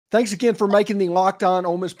Thanks again for making the Locked On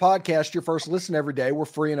Ole Miss podcast your first listen every day. We're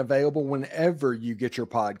free and available whenever you get your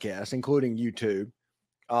podcast, including YouTube,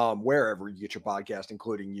 wherever you get your podcast,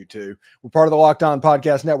 including YouTube. We're part of the Locked On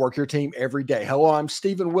Podcast Network, your team every day. Hello, I'm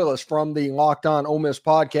Stephen Willis from the Locked On Ole Miss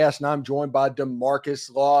podcast, and I'm joined by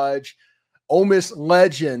Damarkus Lodge, Ole Miss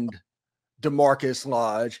legend Damarkus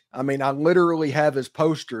Lodge. I mean, I literally have his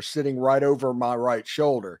poster sitting right over my right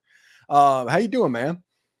shoulder. How you doing, man?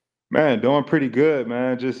 Man, doing pretty good,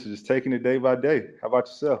 man. Just taking it day by day. How about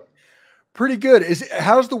yourself? Pretty good.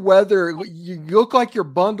 How's the weather? You look like you're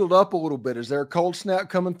bundled up a little bit. Is there a cold snap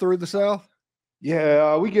coming through the South?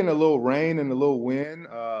 Yeah, we getting a little rain and a little wind.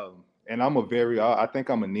 And I think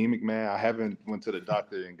I'm anemic, man. I haven't went to the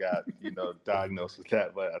doctor and got, diagnosed with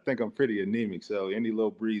that, but I think I'm pretty anemic. So any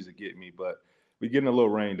little breeze will get me, but we're getting a little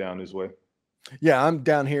rain down this way. Yeah, I'm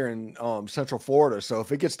down here in Central Florida. So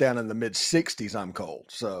if it gets down in the mid 60s, I'm cold.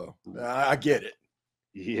 So I get it.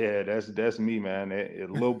 Yeah, that's me, man. A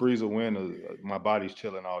little breeze of wind, my body's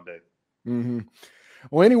chilling all day. Mm-hmm.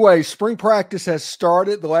 Well, anyway, spring practice has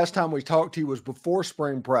started. The last time we talked to you was before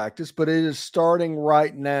spring practice, but it is starting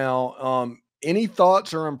right now. Any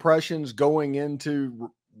thoughts or impressions going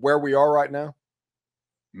into where we are right now?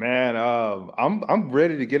 Man, I'm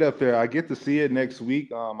ready to get up there. I get to see it next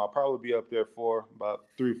week. I'll probably be up there for about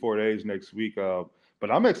 3-4 days next week. But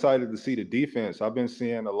I'm excited to see the defense. I've been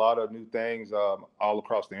seeing a lot of new things all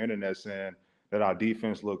across the internet saying that our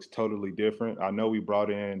defense looks totally different. I know we brought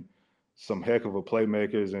in some heck of a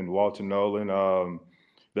playmakers in Walter Nolan,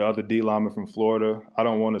 the other D lineman from Florida. I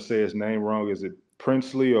don't want to say his name wrong. Is it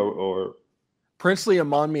Princely or Princely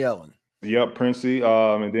Amonmielen? Yep, Princey.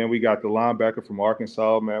 And then we got the linebacker from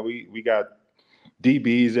Arkansas, man. We got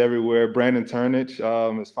DBs everywhere. Brandon Turnage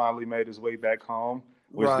has finally made his way back home,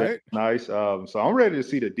 which is nice. So I'm ready to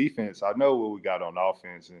see the defense. I know what we got on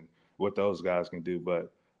offense and what those guys can do,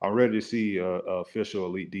 but I'm ready to see a official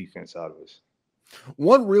elite defense out of us.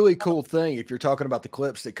 One really cool thing, if you're talking about the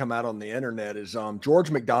clips that come out on the internet, is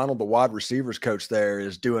George McDonald, the wide receivers coach there,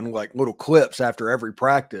 is doing like little clips after every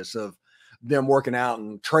practice of them working out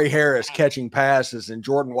and Tre Harris catching passes and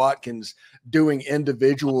Jordan Watkins doing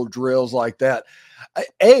individual drills like that.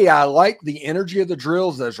 I like the energy of the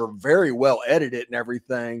drills. Those are very well edited and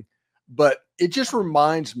everything, but it just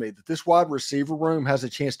reminds me that this wide receiver room has a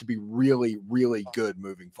chance to be really, really good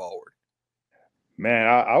moving forward. Man,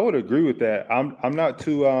 I would agree with that. I'm not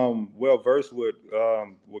too well versed with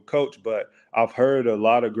Coach, but I've heard a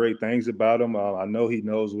lot of great things about him. I know he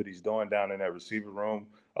knows what he's doing down in that receiver room.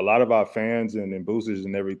 A lot of our fans and boosters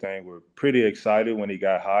and everything were pretty excited when he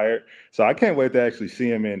got hired. So I can't wait to actually see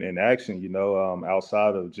him in action,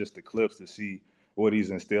 outside of just the clips, to see what he's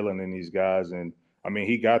instilling in these guys. And I mean,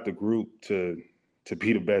 he got the group to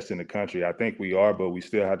be the best in the country. I think we are, but we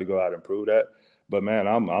still have to go out and prove that. But man,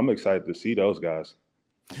 I'm excited to see those guys.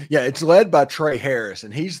 Yeah, it's led by Tre Harris,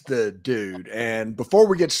 and he's the dude. And before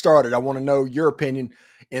we get started, I want to know your opinion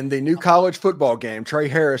in the new college football game. Tre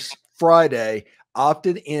Harris Friday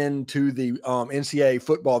opted into the NCAA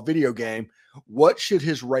football video game. What should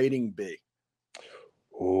his rating be?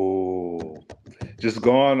 Oh, just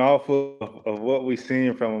going off of what we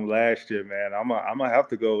seen from him last year, man, I'm gonna have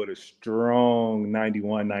to go with a strong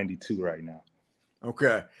 91, 92 right now.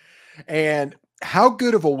 Okay. And how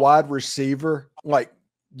good of a wide receiver, like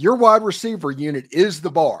your wide receiver unit is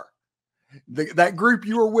the bar. That group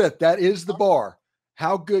you were with, that is the bar.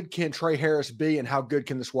 How good can Tre Harris be, and how good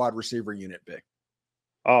can this wide receiver unit be?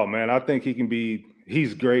 Oh, man, I think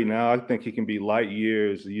he's great now. I think he can be light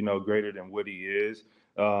years, greater than what he is.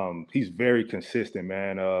 He's very consistent,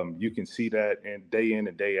 man. You can see that in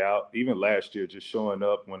and day out. Even last year, just showing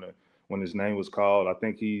up when his name was called. I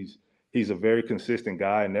think he's a very consistent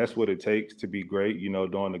guy, and that's what it takes to be great,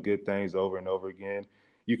 doing the good things over and over again.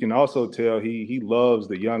 You can also tell he loves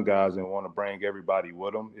the young guys and want to bring everybody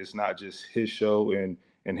with him. It's not just his show and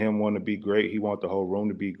him wanting to be great. He wants the whole room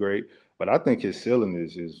to be great. But I think his ceiling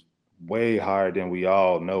is way higher than we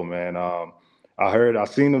all know, man. I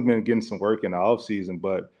seen him been getting some work in the offseason,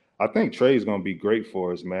 but I think Tre's going to be great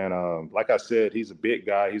for us, man. Like I said, he's a big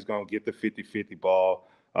guy. He's going to get the 50-50 ball.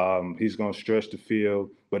 He's going to stretch the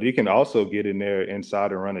field, but he can also get in there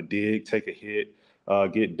inside and run a dig, take a hit,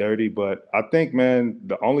 get dirty. But I think, man,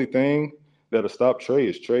 the only thing that'll stop Tre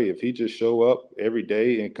is Tre. If he just show up every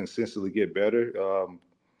day and consistently get better,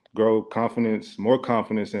 grow more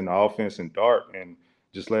confidence in the offense and dart, and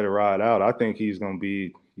just let it ride out, I think he's going to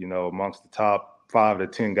be, amongst the top 5 to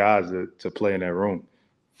 10 guys to play in that room.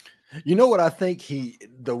 You know what I think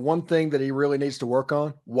the one thing that he really needs to work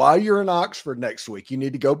on while you're in Oxford next week, you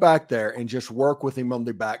need to go back there and just work with him on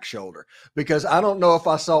the back shoulder, because I don't know if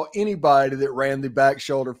I saw anybody that ran the back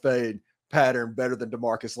shoulder fade pattern better than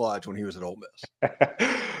Damarkus Lodge when he was at Ole Miss.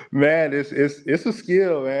 Man, it's a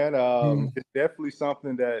skill, man. Mm. It's definitely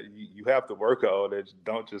something that you have to work on. That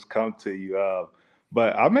don't just come to you.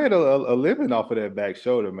 But I made a living off of that back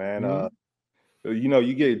shoulder, man. Mm.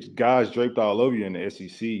 You get guys draped all over you in the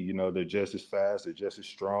SEC. They're just as fast, they're just as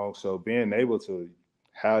strong. So being able to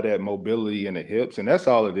have that mobility in the hips, and that's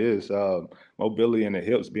all it is, mobility in the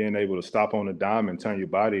hips, being able to stop on a dime and turn your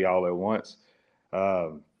body all at once.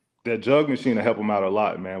 Um, that jug machine will help them out a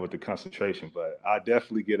lot, man, with the concentration. But I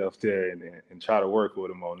definitely get up there and try to work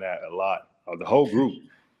with them on that a lot. The whole group.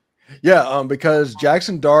 Yeah, because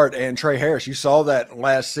Jackson Dart and Tre Harris, you saw that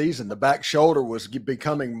last season. The back shoulder was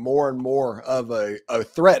becoming more and more of a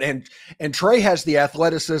threat, and Tre has the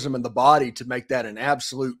athleticism and the body to make that an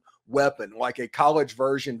absolute weapon, like a college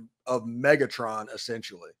version of Megatron,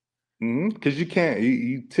 essentially. Because you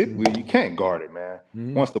typically you can't guard it, man.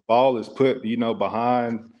 Once the ball is put,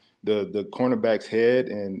 behind the cornerback's head,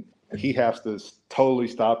 and he has to totally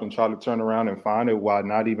stop and try to turn around and find it while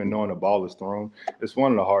not even knowing the ball is thrown. It's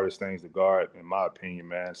one of the hardest things to guard, in my opinion,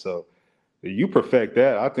 man. So if you perfect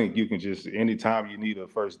that, I think you can just anytime you need a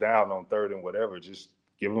first down on third and whatever, just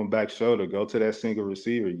give him back shoulder, go to that single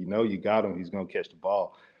receiver. You got him, he's gonna catch the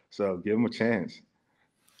ball. So give him a chance.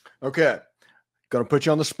 Okay. Going to put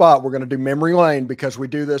you on the spot. We're going to do memory lane because we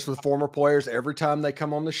do this with former players every time they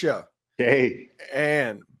come on the show. Hey.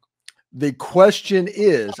 And the question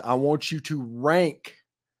is, I want you to rank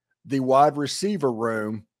the wide receiver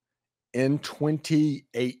room in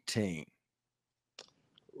 2018.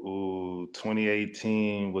 Ooh,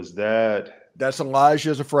 2018 was that? That's Elijah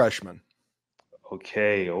as a freshman.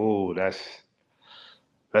 Okay. Oh, that's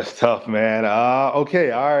tough, man.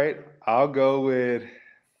 Okay, all right. I'll go with.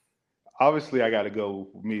 Obviously, I got to go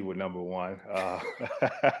with me with number one.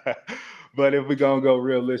 But if we're gonna go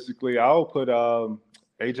realistically, I'll put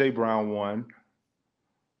AJ Brown one.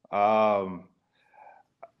 Um,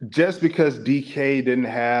 just because DK didn't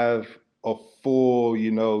have a full,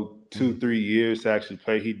 2-3 years to actually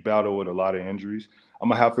play, he battled with a lot of injuries. I'm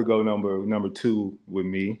gonna have to go number two with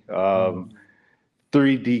me. 3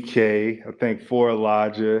 DK, I think 4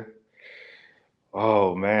 Elijah.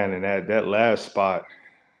 Oh man, and that last spot.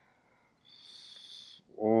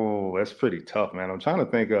 Oh, that's pretty tough, man. I'm trying to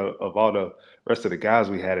think of all the rest of the guys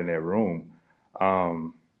we had in that room.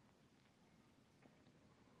 Um,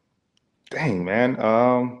 Dang, man.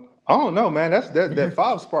 I don't know, man. That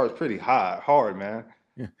 5 spot is pretty hard, man.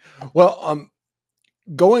 Yeah. Well,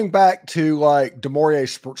 going back to like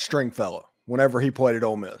DeMaurier Stringfellow, whenever he played at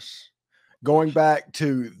Ole Miss, going back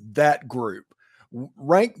to that group,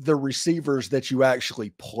 rank the receivers that you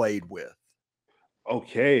actually played with.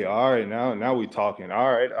 Okay, all right. Now we talking.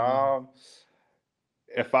 All right.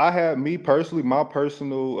 If I had me personally, my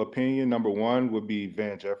personal opinion, number one would be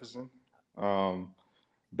Van Jefferson. Um,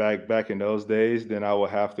 back in those days, then I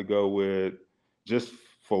would have to go with just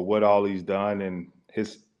for what all he's done and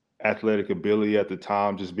his athletic ability at the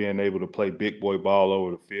time, just being able to play big boy ball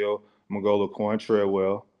over the field. I'm gonna go Laquan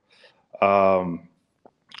Treadwell. Um,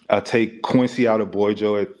 I take Quincy out of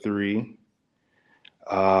Boyjo at 3.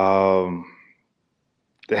 Um,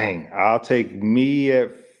 Dang, I'll take me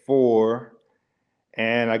at 4.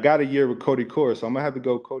 And I got a year with Cody Core, so I'm gonna have to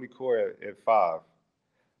go Cody Core at 5.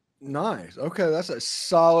 Nice. Okay, that's a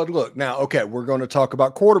solid look. Now, okay, we're going to talk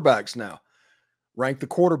about quarterbacks now. Rank the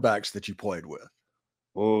quarterbacks that you played with.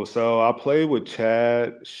 Oh, so I played with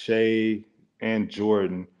Chad, Shay, and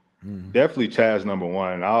Jordan. Mm-hmm. Definitely Chad's number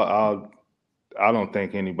one. I don't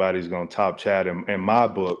think anybody's gonna top Chad in my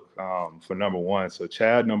book for number one. So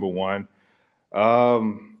Chad number one.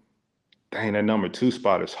 Um, Dang, that number 2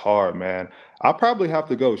 spot is hard, man. I'll probably have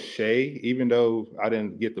to go Shay, even though I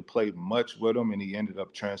didn't get to play much with him, and he ended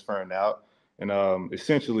up transferring out and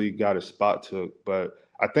essentially got a spot took. But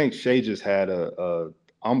I think Shay just had a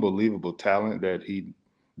unbelievable talent that he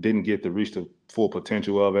didn't get to reach the full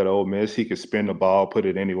potential of at Ole Miss. He could spin the ball, put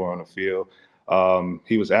it anywhere on the field.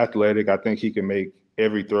 He was athletic. I think he can make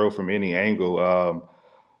every throw from any angle.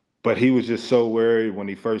 But he was just so worried when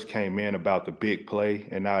he first came in about the big play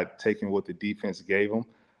and not taking what the defense gave him.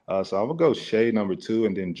 So I'm gonna go Shay number 2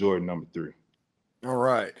 and then Jordan number 3. All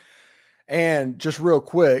right. And just real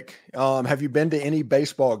quick, have you been to any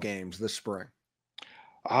baseball games this spring?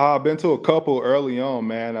 I've been to a couple early on,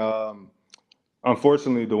 man.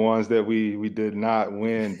 Unfortunately, the ones that we did not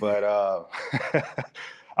win, but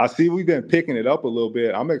I see we've been picking it up a little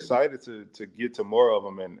bit. I'm excited to get to more of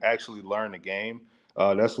them and actually learn the game.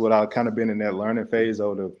 That's what I've kind of been in that learning phase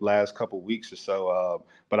over the last couple of weeks or so.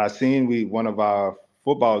 But I seen one of our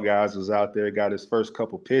football guys was out there, got his first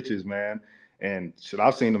couple pitches, man. And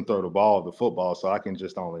I've seen him throw the football, so I can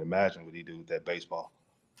just only imagine what he do with that baseball.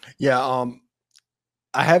 Yeah,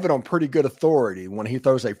 I have it on pretty good authority. When he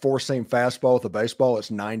throws a four-seam fastball with a baseball,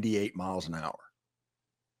 it's 98 miles an hour.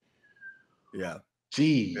 Yeah.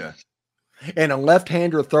 Geez. Yeah. And a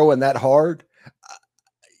left-hander throwing that hard,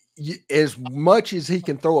 as much as he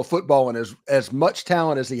can throw a football and as much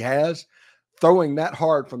talent as he has, throwing that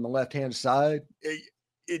hard from the left-hand side,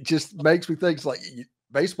 it just makes me think it's like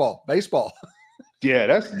baseball. Yeah,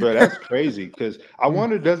 that's crazy, because I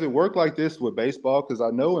wonder, does it work like this with baseball? Because I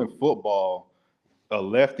know in football, a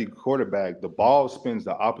lefty quarterback, the ball spins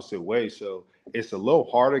the opposite way. So it's a little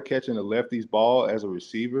harder catching a lefty's ball as a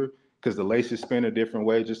receiver because the laces spin a different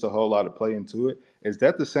way, just a whole lot of play into it. Is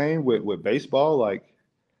that the same with baseball? Like,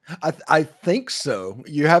 I think so.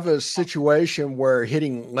 You have a situation where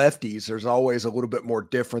hitting lefties, there's always a little bit more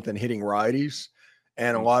different than hitting righties.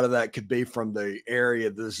 And a lot of that could be from the area,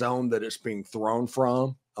 the zone that it's being thrown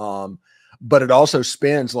from. But it also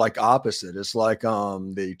spins like opposite. It's like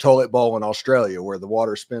the toilet bowl in Australia where the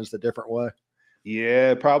water spins the different way.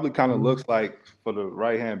 yeah, it probably kind of looks like, for the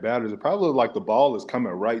right-hand batters, it probably looks like the ball is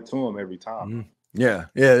coming right to him every time. Yeah.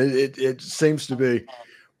 It seems to be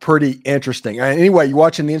pretty interesting. Anyway, you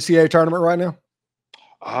watching the NCAA tournament right now?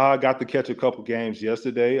 I got to catch a couple games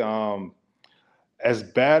yesterday. As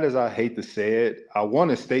bad as I hate to say it, I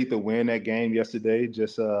wanted State to win that game yesterday,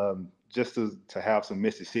 just to have some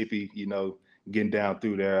Mississippi, getting down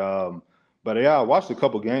through there. But yeah, I watched a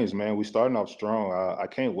couple games, man. We starting off strong. I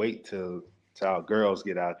can't wait till our girls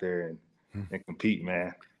get out there and compete,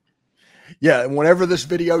 man. Yeah, and whenever this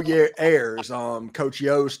video airs, Coach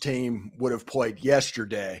Yo's team would have played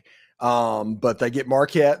yesterday. But they get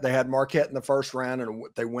Marquette. They had Marquette in the first round, and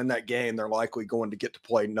if they win that game, they're likely going to get to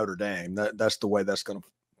play Notre Dame. That's the way that's going to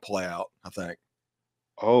play out, I think.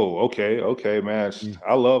 Oh, okay, man.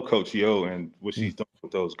 I love Coach Yo and what she's doing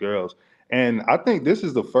with those girls. And I think this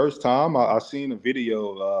is the first time I've seen a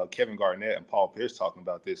video of Kevin Garnett and Paul Pierce talking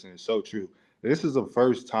about this, and it's so true. This is the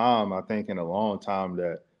first time, I think, in a long time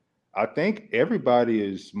that I think everybody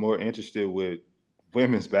is more interested with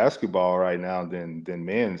women's basketball right now than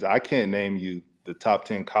men's. I can't name you the top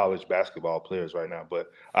 10 college basketball players right now,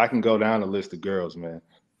 but I can go down the list of girls, man.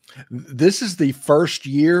 This is the first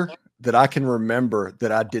year that I can remember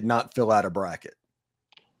that I did not fill out a bracket.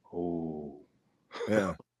 Oh,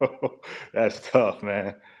 yeah. That's tough,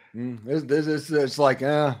 man. It's like,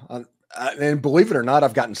 and believe it or not,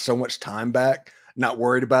 I've gotten so much time back, not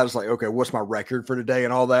worried about it. It's like, okay, what's my record for today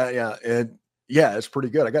and all that? Yeah. It's pretty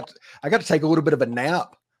good. I got to take a little bit of a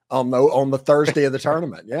nap on the Thursday of the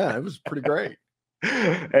tournament. Yeah, it was pretty great.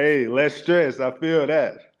 Hey, less stress. I feel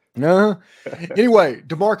that. No. Anyway,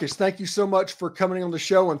 Damarkus, thank you so much for coming on the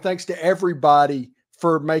show, and thanks to everybody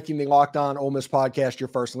for making the Locked On Ole Miss podcast your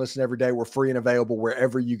first listen every day. We're free and available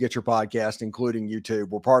wherever you get your podcast, including YouTube.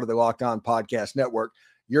 We're part of the Locked On Podcast Network,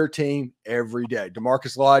 your team every day.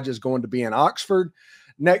 Damarkus Lodge is going to be in Oxford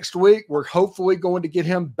next week. We're hopefully going to get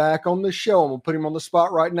him back on the show, and we'll put him on the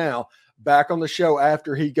spot right now, back on the show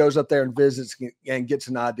after he goes up there and visits and gets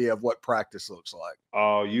an idea of what practice looks like.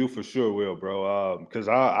 Oh, you for sure will, bro. Because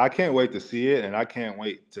I can't wait to see it, and I can't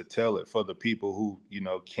wait to tell it for the people who,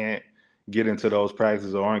 can't get into those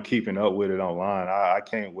practices or aren't keeping up with it online. I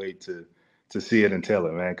can't wait to see it and tell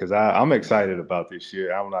it, man, because I'm excited about this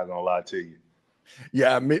year. I'm not gonna lie to you.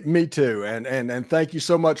 Yeah, me too. And thank you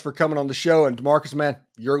so much for coming on the show. And Damarkus, man,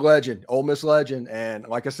 you're a legend, Ole Miss legend. And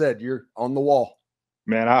like I said, you're on the wall.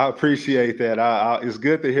 Man, I appreciate that. It's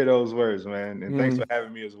good to hear those words, man. And thanks for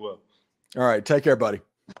having me as well. All right. Take care, buddy.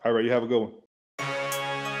 All right. You have a good one.